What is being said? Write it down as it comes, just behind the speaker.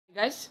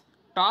Guys,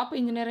 top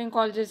engineering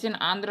colleges in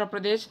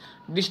Andhra Pradesh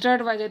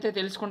district wise అయితే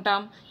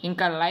తెలుసుకుంటాం.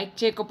 ఇంకా లైక్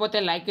చేయకపోతే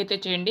లైక్ అయితే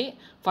చేయండి.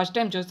 ఫస్ట్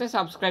టైం చూస్తే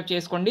సబ్స్క్రైబ్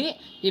చేసుకోండి.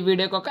 ఈ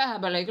వీడియోకి ఒక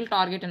 50 లైకులు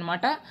టార్గెట్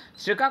అనమాట.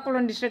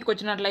 శ్రీకాకుళం డిస్ట్రిక్ట్కి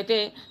వచ్చినట్లయితే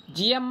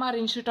GMR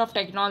institute of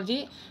technology,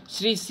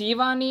 Shri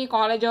Shivani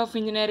college of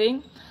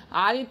engineering,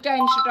 Aditya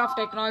institute of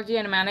technology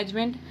and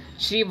management,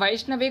 Shri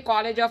Vaishnavi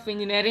college of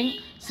engineering,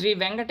 Shri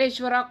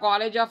Venkateswara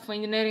college of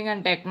engineering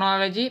and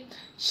technology,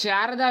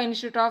 Sharada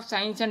institute of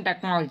science and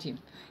technology.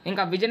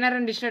 ఇంకా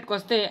విజయనగరం డిస్ట్రిక్ట్కి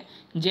వస్తే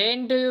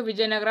JNTU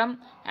Vizianagaram,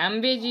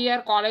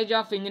 ఎంబీజీఆర్ college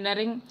of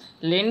engineering,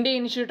 లెండి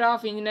institute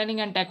of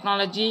engineering and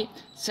technology,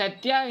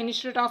 Satya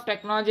institute of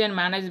technology and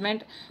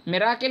management,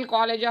 miracle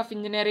college of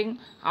engineering,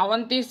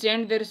 Avanthi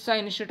Saint Teresa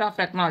institute of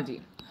technology.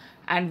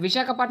 And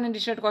Visakhapatnam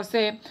డిస్ట్రిక్ట్కి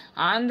వస్తే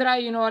Andhra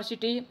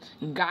university,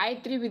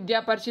 Gayatri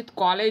విద్యా పరిషత్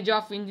college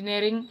of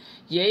engineering,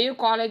 AU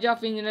college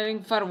of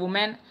engineering for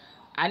women,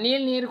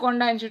 Anil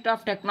Neerukonda institute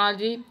of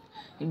technology,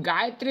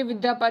 Gayatri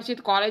విద్యా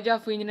పరిషత్ college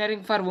of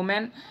engineering for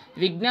women,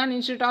 Vignan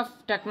institute of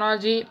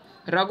technology,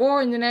 Raghu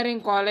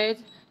engineering college,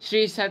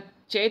 Shri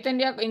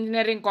Chaitanya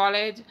engineering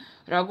college,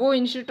 Raghu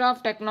institute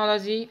of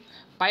technology,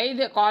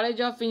 పైద్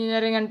college of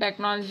engineering and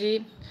technology,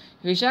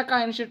 Visakha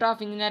institute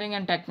of engineering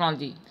and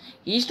technology.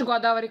 East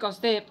గోదావరికి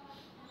వస్తే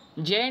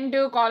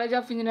JNTU college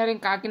of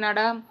engineering Kakinada,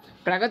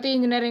 Pragathi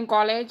engineering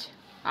college,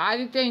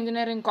 Aditya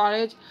engineering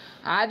college,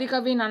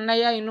 Adikavi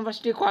Nannaya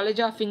university college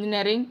of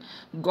engineering,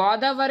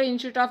 Godavari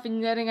institute of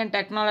engineering and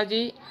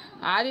technology,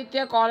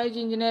 Aditya college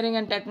engineering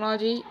and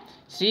technology,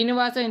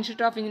 Srinivasa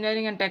institute of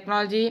engineering and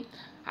technology,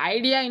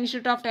 idea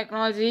institute of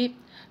technology,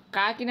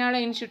 Kakinada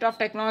institute of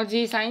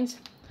technology science,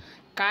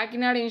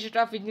 Kakinada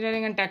institute of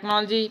engineering and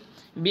technology,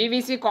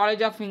 BVC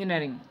college of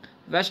engineering.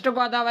 West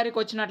గోదావరికి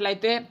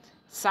వచ్చినట్లయితే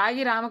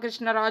సాగి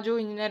Ramakrishna Raju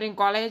engineering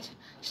college,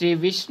 Shri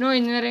Vishnu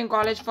engineering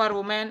college for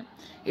women,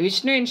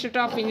 Vishnu institute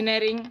of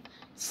engineering,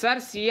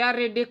 sir CR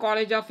Reddy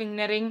college of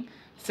engineering,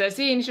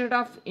 Shashi institute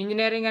of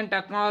engineering and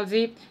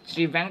technology,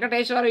 Shri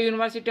Venkateswara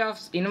university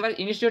of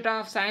institute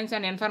of science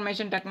and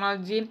information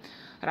technology,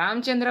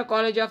 Ramachandra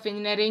college of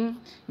engineering,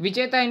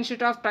 విజేత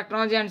institute of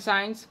technology and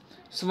science,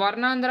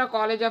 Swarnandhra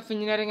college of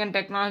engineering and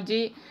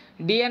technology,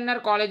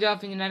 DNR college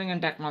of engineering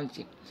and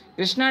technology.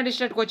 Krishna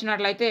డిస్ట్రిక్ట్కి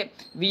వచ్చినట్లయితే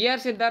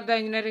VR Siddhartha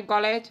engineering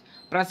college,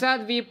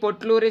 Prasad we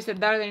Potluri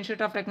Siddhartha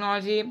institute of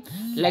technology,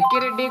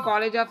 Lakkireddy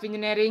college of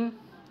engineering,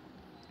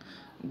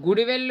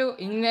 గుడివెల్లు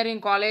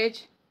engineering college,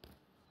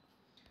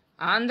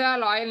 Andhra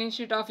loyal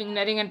institute of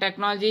engineering and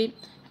technology,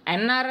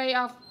 NRI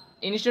of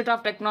institute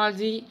of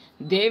technology,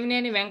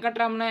 Devineni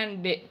Venkataramana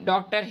and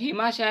doctor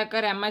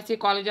హిమాశేఖర్ MSc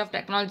college of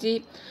technology,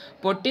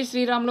 Potti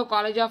Sriramulu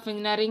college of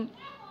engineering,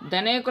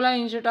 Dhanekula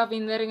institute of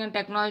engineering and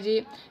technology,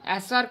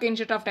 SRK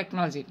institute of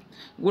technology.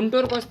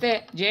 గుంటూరుకు వస్తే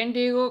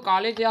JNTU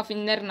college of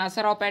engineering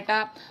Narasaraopet,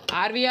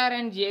 RVR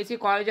and JC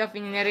college of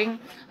engineering,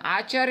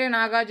 Acharya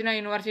Nagarjuna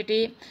university,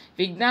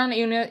 Vignan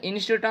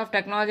institute of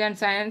technology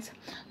and science,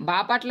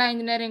 Bapatla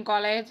engineering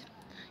college,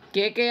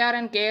 KKR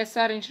and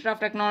KSR institute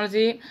of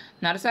technology,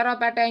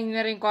 Narasaraopet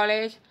engineering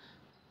college,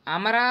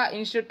 Amara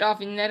institute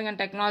of engineering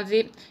and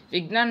technology,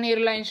 Vignan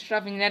నీరుల institute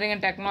of engineering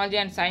and technology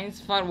and science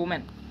for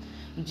women,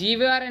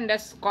 GVR and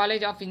S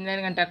college of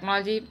engineering and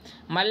technology,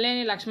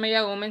 Malineni Lakshmaiah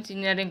women's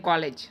engineering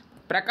college.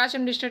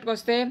 ప్రకాశం డిస్ట్రిక్ట్కి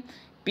వస్తే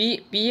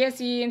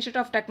PSC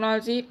institute of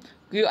technology,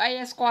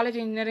 క్యూఐఎస్ college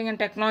engineering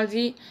and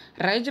technology,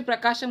 rise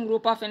Prakasam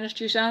group of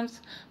institutions,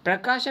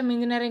 Prakasam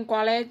engineering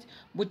college,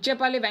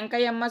 Buchepalli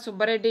Venkayamma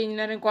Subbareddy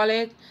engineering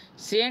college,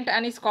 Saint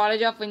Anees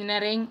college of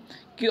engineering,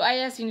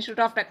 క్యూఐఎస్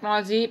institute of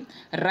technology,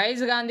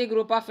 rise Gandhi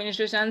group of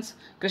institutions,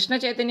 Krishna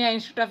Chaitanya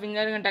institute of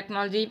engineering and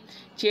technology,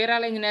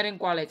 Chirala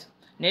engineering college.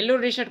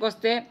 Nellore డిస్ట్రిక్ట్కి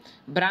వస్తే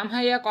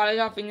Brahmaiah college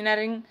of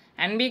engineering,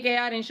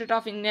 NBKR institute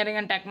of engineering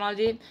and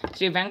technology,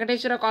 Shri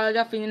Venkateswara college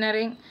of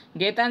engineering,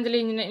 Gitanjali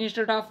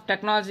institute of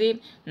technology,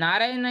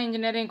 Narayana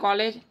engineering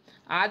college,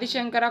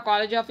 Adi Shankara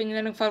college of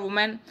engineering for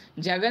women,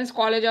 Jagan's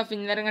college of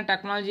engineering and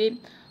technology,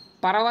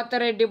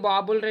 Parvathareddy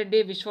Babul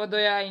Reddy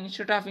Vishwodaya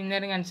institute of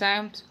engineering and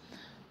science,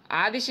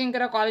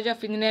 Adi Shankara college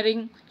of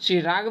engineering, Shri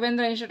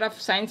Raghavendra institute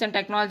of science and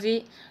technology,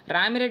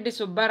 Ramireddy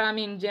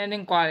సుబ్బారామి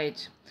engineering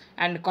college.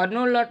 And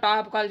కర్నూలులో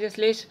top colleges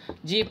list: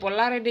 G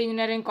Pulla Reddy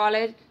engineering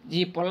college,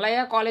 G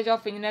Pullaiah college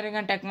of engineering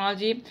and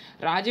technology,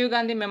 Rajiv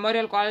Gandhi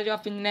memorial college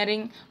of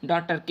engineering,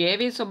 doctor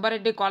KV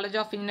Subbareddy college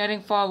of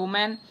engineering for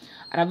women,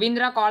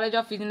 Ravindra college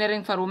of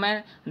engineering for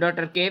women,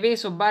 doctor KV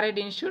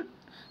Subbareddy institute,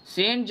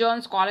 Saint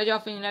Johne's college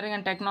of engineering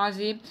and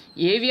technology,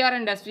 AVR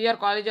and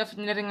SVR college of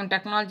engineering and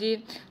technology,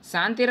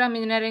 Shantiram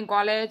engineering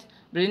college,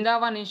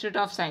 Brindavan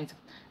institute of science.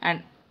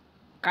 And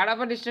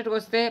Kadapa డిస్ట్రిక్ట్కి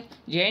వస్తే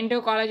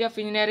JNTU college of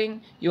engineering,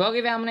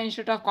 Yogi Vemana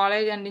institute of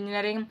college and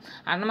engineering,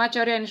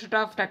 Annamacharya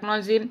institute of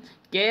technology,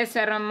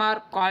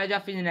 కేఎస్ఆర్ఎంఆర్ college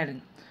of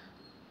engineering.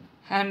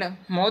 And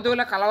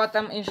Modugula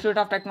కలవతం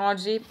institute of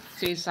technology,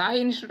 Shri Sai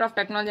institute of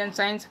technology and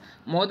science,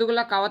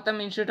 Modugula కవతం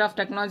institute of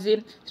technology,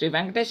 Shri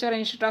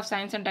Venkateswara institute of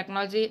science and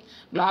technology,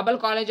 global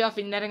college of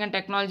engineering and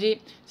technology,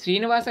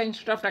 Srinivasa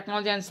institute of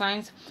technology and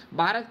science,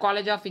 Bharat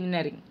college of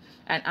engineering.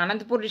 And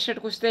Anantapur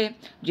డిస్ట్రిక్ట్కి వస్తే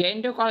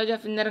JNTU college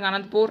of engineering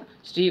Anantapur,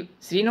 Shri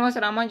Srinivasa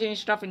Ramanujan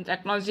institute of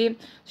technology,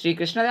 Shri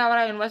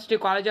Krishnadevaraya university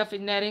college of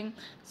engineering,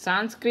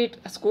 Sanskrit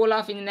school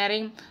of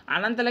engineering,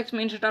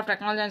 Ananthalakshmi institute of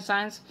technology and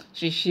science,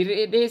 Shri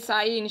Shirdi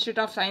Sai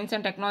institute of science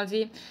and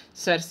technology,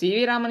 sir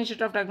C V Raman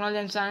institute of technology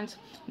and science,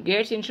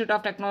 gates institute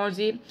of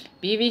technology,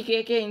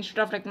 PVKK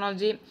institute of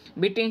technology,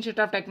 bit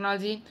institute of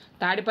technology,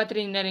 Tadipatri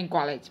engineering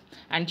college.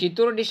 And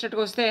Chittoor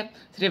డిస్ట్రిక్ట్కి వస్తే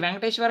Shri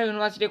Venkateswara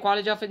university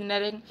college of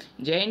engineering,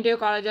 JNTU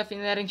college of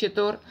engineering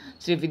Chittoor,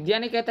 Shri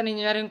Vidyanikethan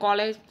engineering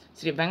college,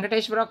 Shri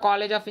Venkateswara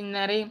college of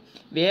engineering,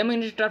 Vemu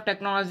institute of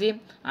technology,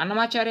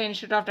 Annamacharya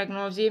institute of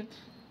technology,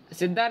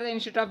 Siddhartha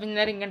institute of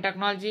engineering and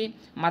technology,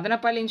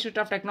 Madanapalle institute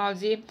of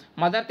technology,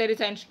 mother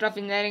Teresa institute of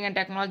engineering and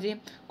technology,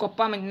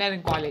 Kuppam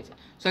engineering college.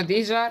 So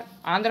these are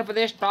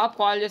Andhra Pradesh top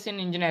colleges in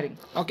engineering.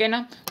 ఓకేనా?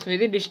 So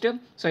ఇది list.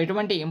 So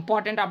ఇటువంటి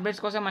important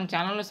updates కోసం మన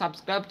ఛానల్ను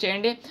subscribe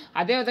చేయండి.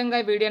 అదేవిధంగా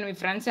ఈ వీడియోని మీ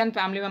ఫ్రెండ్స్ అండ్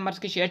ఫ్యామిలీ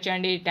మెంబర్స్కి షేర్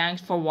చేయండి.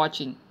 Thanks for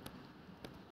watching.